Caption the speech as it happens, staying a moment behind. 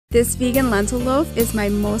This vegan lentil loaf is my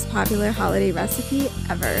most popular holiday recipe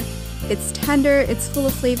ever. It's tender, it's full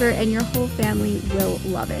of flavor, and your whole family will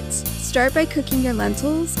love it. Start by cooking your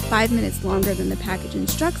lentils 5 minutes longer than the package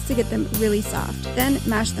instructs to get them really soft. Then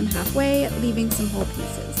mash them halfway, leaving some whole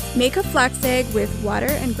pieces. Make a flax egg with water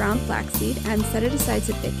and ground flaxseed and set it aside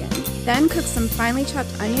to thicken. Then cook some finely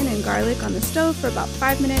chopped onion and garlic on the stove for about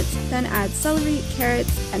 5 minutes, then add celery,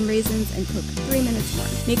 carrots, and raisins and cook 3 minutes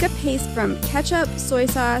more. Make a paste from ketchup, soy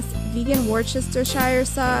sauce, vegan Worcestershire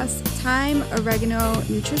sauce, thyme, oregano,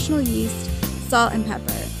 nutritional yeast, salt, and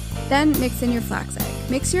pepper. Then mix in your flax egg.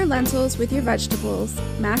 Mix your lentils with your vegetables,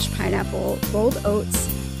 mashed pineapple, rolled oats,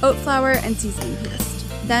 oat flour, and seasoning paste.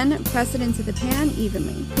 Then press it into the pan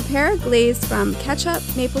evenly. Prepare a glaze from ketchup,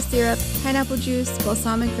 maple syrup, pineapple juice,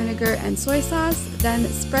 balsamic vinegar, and soy sauce. Then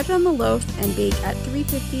spread it on the loaf and bake at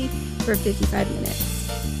 350 for 55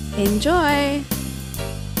 minutes. Enjoy!